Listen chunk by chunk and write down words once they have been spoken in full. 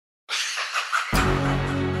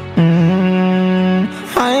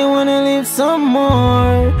live some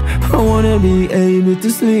more. I wanna be able to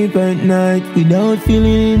sleep at night without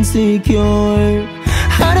feeling insecure.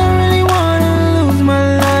 I don't really wanna lose my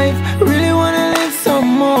life, really wanna live some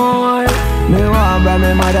more. Me want buy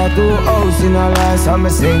me mother 2 house in a life, so me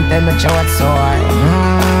sing them a short sword.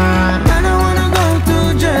 I don't wanna go to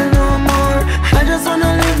jail no more, I just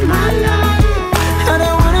wanna live my life. I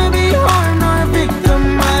don't wanna be harmed or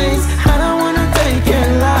victimized, I don't wanna take your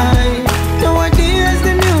life. Nowadays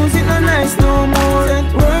the music not nice no more, that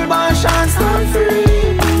world boss shall stand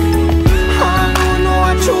free. All who know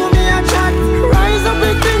what true me a chat, rise up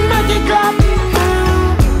and think make it clap.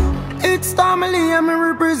 It's family and me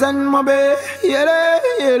represent my baby. Yeah,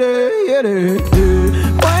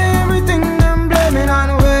 Why everything them blaming on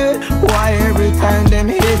way? Why every time them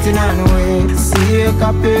hating on way? See a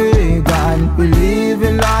pagan, we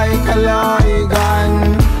living like a lion.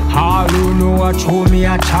 All who know what show me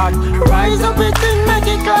a chat, rise up and think make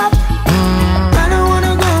it clap. I don't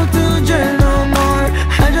wanna go to jail no more,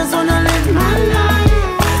 I just wanna live my life.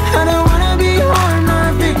 I don't wanna be harmed or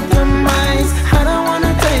victimized, I don't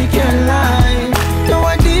wanna take your life.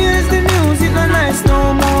 Nowadays the music not nice no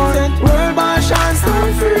more, that world boss shall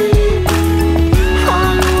stand free.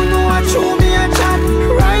 All who know what show me a chat,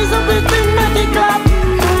 rise up and think make it clap.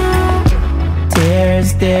 Tears,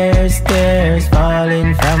 tears, tears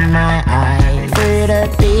falling from my eyes. Free the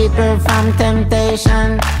people from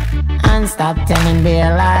temptation and stop telling their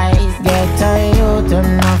lies. Get to you to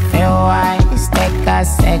know feel wise. Take a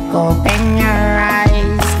sec, open your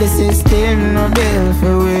eyes. This is still no bill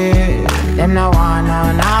for we. Them no one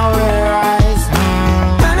on our rise.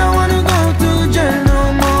 I don't wanna go to jail no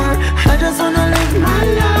more, I just wanna live my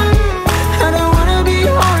life. I don't wanna be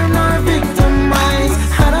harmed or victimized,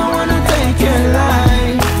 I don't wanna take your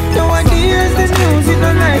life. Nowadays the music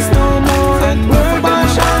not nice no more, and world boss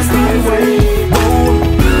shall stand free.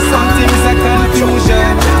 Some things are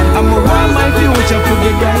confusion, I'ma want my future to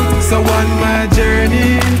be bright. So on my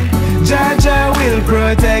journey, Jaja will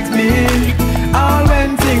protect me. All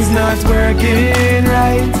when things not working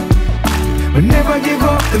right, but never give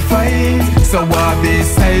up the fight. So walk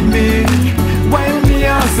beside me while me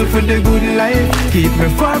hustle for the good life. Keep me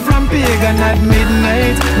far from pagan at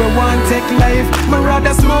midnight. We want take life, me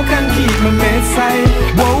rather smoke and keep my meds side.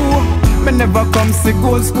 Whoa, me never come see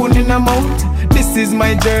gold spoon in a mouth. This is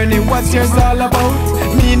my journey, what's yours all about?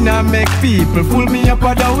 Me nah make people fool me up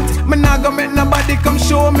or doubt. Me nah go make nobody come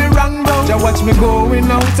show me wrong route. Just watch me going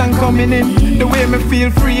out and coming in. The way me feel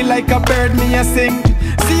free like a bird me a sing.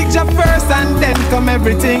 Seek Jah first and then come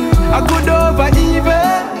everything. A good over evil,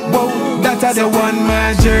 whoa, that's the one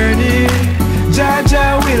my journey.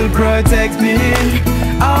 Jaja will protect me.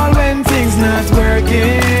 All when things not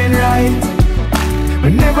working right,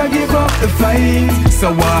 but never give up the fight. So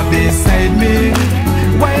walk beside me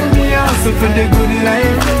while me hustle for the good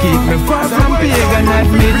life. Keep me far from pagan at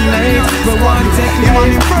midnight. But one take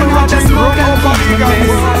life, but watch us smoke and keep me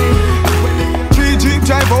mess. Jeep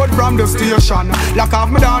drive out from the station, lock off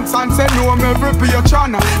my dance and say no me every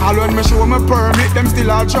patron. All when me show me permit, them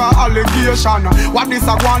still a draw allegation. What this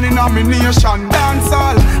a one in a me nation? Dance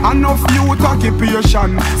all, enough youth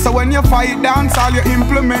occupation. So when you fight dance all, you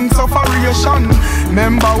implement sufferation.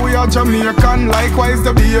 Remember we are Jamaican, likewise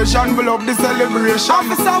the Asian, we love the celebration.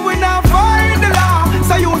 Officer we not find the law,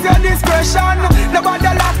 so use your discretion.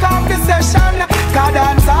 Nobody lock off the session, cause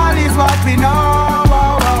dance all is what we know.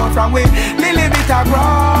 From we little bit of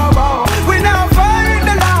grow, we now find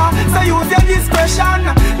the law, so use your discretion.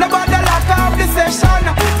 Nobody lock off the session,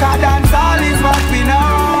 cause dance all is what we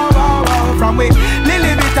know. From we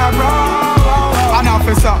little bit of grow. An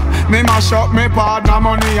officer, me mash up me partner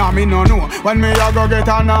money, and me no know when me a go get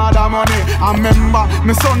another money. And remember,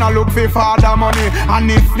 me son a look for father money,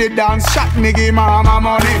 and if the dance shot me give mama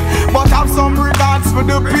money. But have some regards for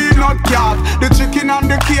the peanut cat, the chicken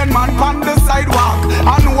and the cane man on the sidewalk.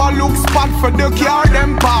 And who a look spot for the car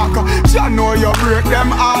them park. Jah know you break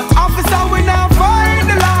them heart. Officer we now find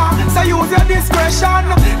the law, so use your discretion.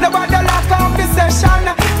 Nobody lock off the session,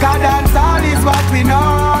 cause dance all is what we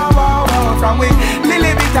know. From we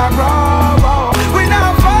little bit of grow, we now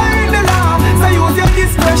find the law, so use your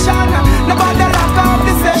discretion. Nobody lock off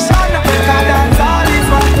the session, cause dance all is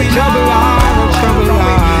what we know.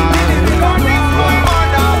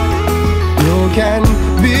 You can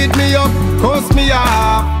beat me up, cuss me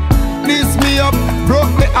off, diss me up,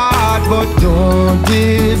 broke me heart, but don't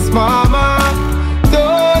diss mama,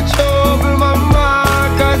 don't trouble mama,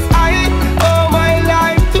 cause I owe my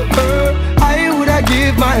life to her. I woulda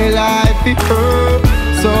give my life to her.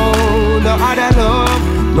 So no other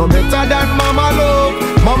love, no better than mama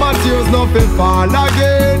love. Mama tears no fi fall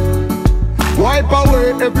again. Wipe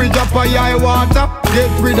away every drop of your water.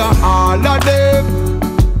 Get rid of all of them.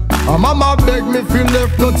 And mama beg me feel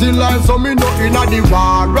left nothing life, so me not inna the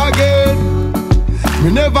war again.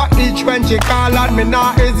 Me never itch when she call and me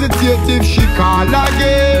not hesitate if she call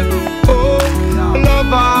again. Oh, love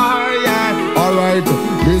her, yeah. Alright,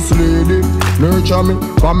 this lady nurture me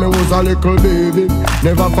when me was a little baby.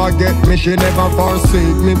 Never forget me, she never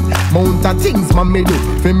forsake me. Mount of things mommy do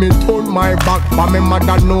for me turn my back, but me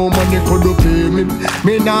mother no money could pay me.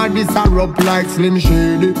 Me nah disrupt like Slim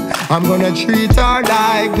Shady. I'm gonna treat her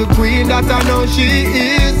like the queen that I know she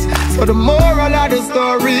is. So the moral of the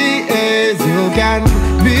story is, you can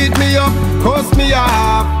beat me up, cuss me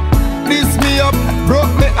off, diss me up,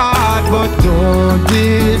 broke me heart, but don't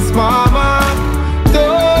diss mama,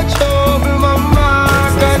 don't trouble mama.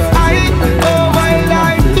 Cause I owe my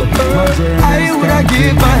life to her, I woulda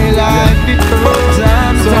give my life to her.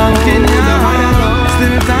 I'm thanking you,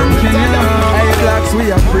 still thanking you. Hey Blaxx, we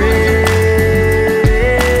are free.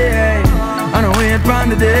 I don't wait for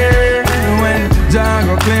the day when Jah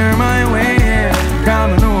go clear my way.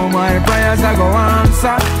 Come and know my prayers I go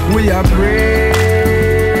answer. We are free.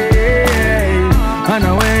 And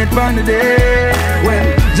I wait for the day when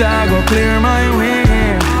Jah go clear my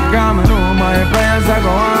way. Come and know my prayers I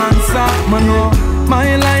go answer. Man, know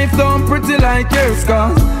my life don't pretty like yours,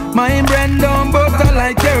 cause my brain don't butter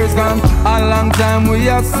like yours, gone. A long time we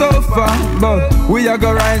have suffer, but we are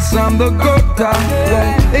gonna rise from the gutter.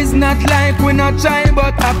 Well, it's not like we not try,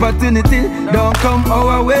 but opportunity don't come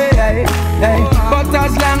our way. Hey. But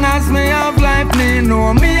as long as me have life, me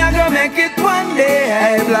know me I gonna make it one day.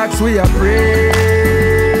 Hey, Blaxx, we are free.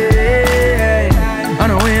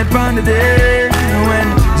 And I wait for the day when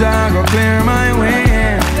Jah go clear my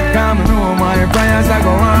way. Come and know my prayers I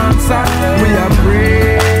go answer. We are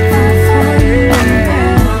free.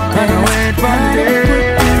 And I wait for the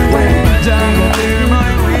day when Jah go clear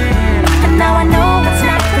my way. And now I know it's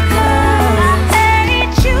not because I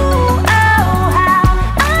hate you. Oh, how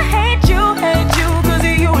I hate you, cause you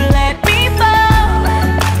let me fall.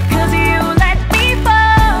 Cause you let me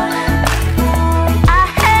fall. I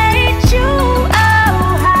hate you. Oh,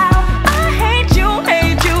 how I hate you,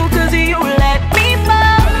 cause you let me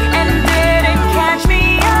fall and didn't catch me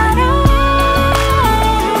at all.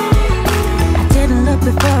 I didn't look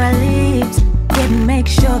before I leave. Didn't make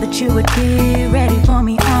sure that you would be ready for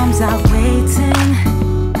me, arms out waiting.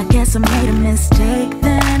 I guess I made a mistake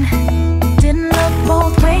then. Didn't look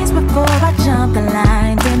both ways before I jumped the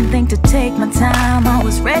line. Didn't think to take my time. I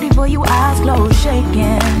was ready for you, eyes closed,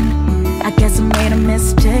 shaking. I guess I made a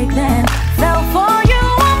mistake then. Fell for you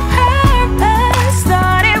on purpose.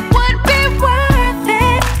 Thought it would be worth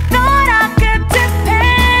it. Thought I could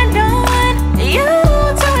depend on you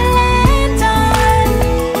to land on.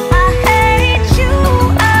 I hate you,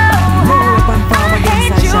 oh, I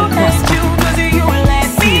hate you, cause you let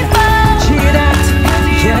me fall. Cause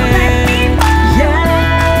you let me fall.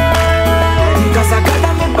 Cause I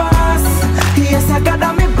got me boss. Yes, I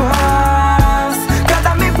got me boss.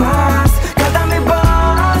 Got me boss. Got me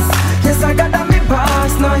boss. Yes, I got me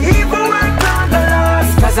boss. No evil work on the loss.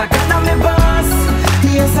 Cause I got me boss.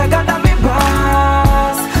 Yes, I got me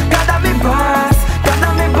boss. Got me boss.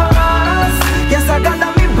 Got me boss. Yes, I got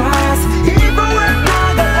me boss. Evil work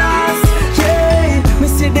on the loss. Yeah, me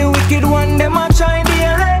see the wicked one, them a try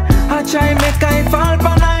daily. I try make I fall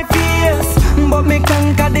for my fears, but me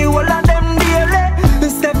conquer the whole of them daily.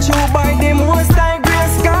 Step through by the most high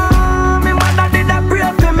grace. Cause me mother did a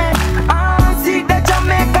pray for me. I see the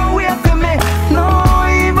Jamaica way for me. No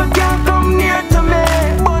evil can come near to me.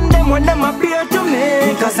 Burn them when them appear to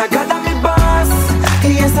me. Cause I got me boss.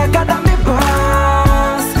 Yes, I got me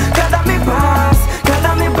boss. Got me boss.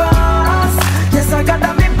 Got me boss. Yes, I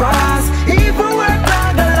got me boss. Evil work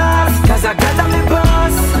on the last. Cause I got me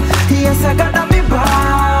boss. Yes, I got me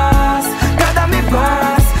boss. Got me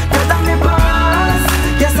boss. Got me boss.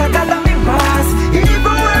 Yes, I got me boss.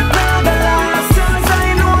 Evil work on the last. Cause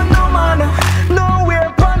I know no man, nowhere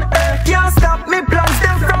upon earth can't stop me plans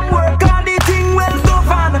them from work. All the thing well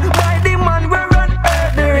governed by the man we run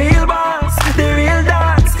earth. The real boss, the real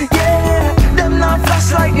dance. Yeah, them not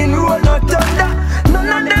flash lightning, roll no thunder. None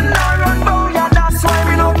of them not run bow, yeah, that's why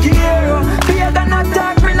we no care. We are gonna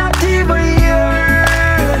talk, we not even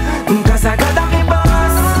here. Cause I got me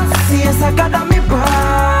boss. Yes, I got me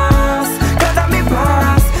boss. Got me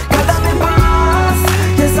boss. Got me boss.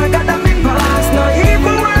 Yes, I got me boss. No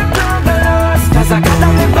evil work on the loss. Cause I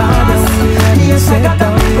got me boss. Yes, I got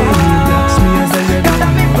me boss.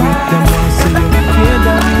 Got me boss.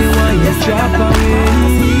 Drop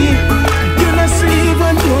away. You not sleep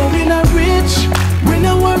when you're in a rich. We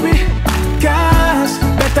no worry, cause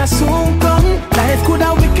better soon come. Life could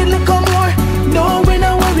have wicked little more. No, we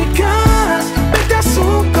not worry, cause better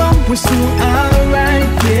soon come. We're soon alright,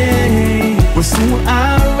 yeah. We're soon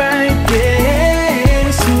alright,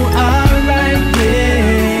 yeah. Soon alright,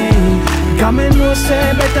 yeah. Come and no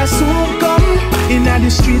say better soon come. Inna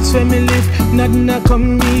the streets where me live, nothing a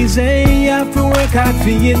come easy. You have to work hard for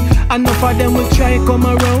it. Enough of them will try come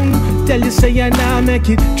around. Tell you say you nah make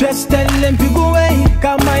it. Just tell them to go away.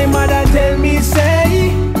 Cause my mother tell me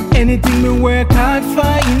say, anything me work hard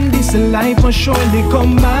for in this life will surely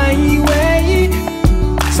come my way.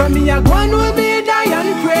 So me a go and will be die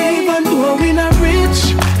and pray. Even though we not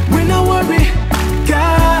rich, we not worry,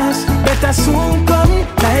 cause better soon come.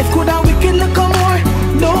 Life could have wicked look more.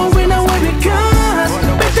 No, we not worry, cause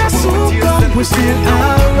better soon come. We're still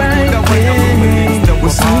alright, yeah. We're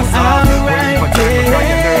still alright, yeah. Still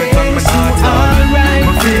alright,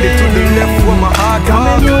 yeah. Come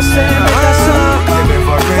and you say better soon come. You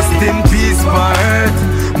never rest in peace, my heart.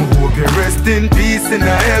 I hope you rest in peace in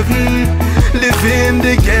heaven. Living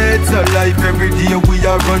the gates of life every day we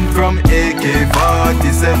are run from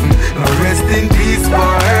AK-47. Now rest in peace, my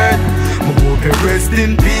heart. I hope you rest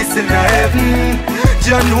in peace in heaven.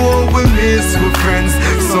 Jah know we miss with friends.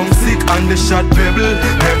 Some sick on the shot pebble.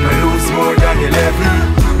 Let me lose more than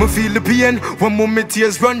 11. Me feel the pain when my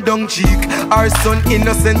tears run down cheek. Our son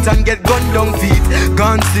innocent and get gunned down feet.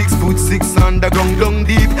 Gone 6'6" underground long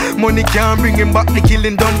deep. Money can't bring him back, the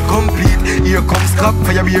killing done complete. Here comes cop,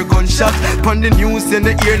 fire be a gunshot. Pon the news in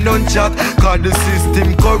the ear none chat. Cause the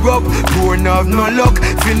system corrupt, born have no luck.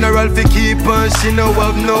 Funeral fi keep and she no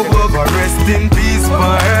have no work. Rest in peace,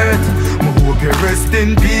 my heart. I hope you rest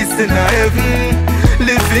in peace in heaven.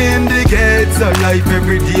 Living the gates of life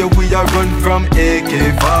every day we are run from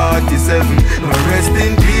AK-47. Now rest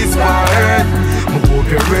in peace, my heart. I hope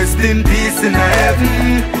you rest in peace in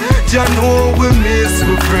heaven. Jah know we miss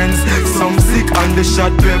with friends. Some sick on the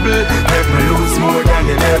shot pebble. Let me lose more than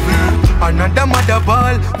 11. Another mother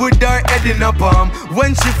ball with her head in a palm.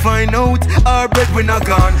 When she find out her breadwinner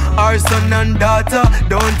gone. Our son and daughter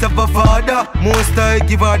don't have a father. Most I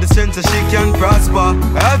give her the strength so she can prosper.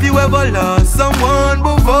 Have you ever lost someone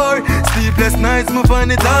before? Sleepless nights, me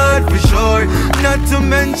find it hard for sure. Not to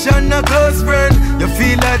mention a close friend. You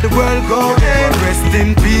feel like the world go end. Rest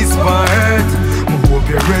in peace, my heart. I hope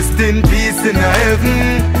you rest in peace in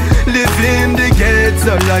heaven. Living the gates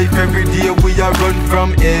of life every day we are run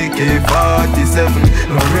from AK-47.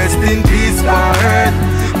 Now rest in peace, my heart.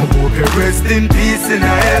 I hope you rest in peace in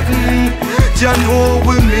heaven. Jah know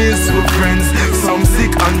we miss with friends. Some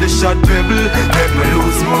sick on the shot pebble. Let me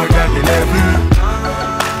lose more than 11.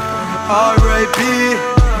 R.I.P.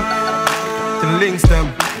 to the links them.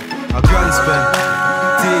 A grand spend.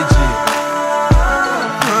 TG.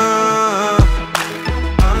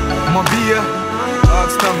 My beer,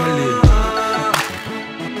 Ask family.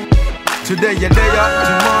 Today you're there,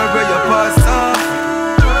 tomorrow you pass off.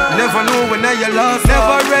 Never know when you lost.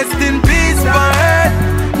 Never rest in peace, my head.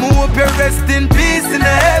 Hope you rest in peace in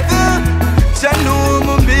heaven. Jah know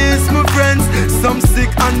me miss my friends. Some sick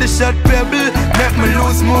on the shot pebble. Make me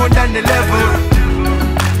lose more than 11.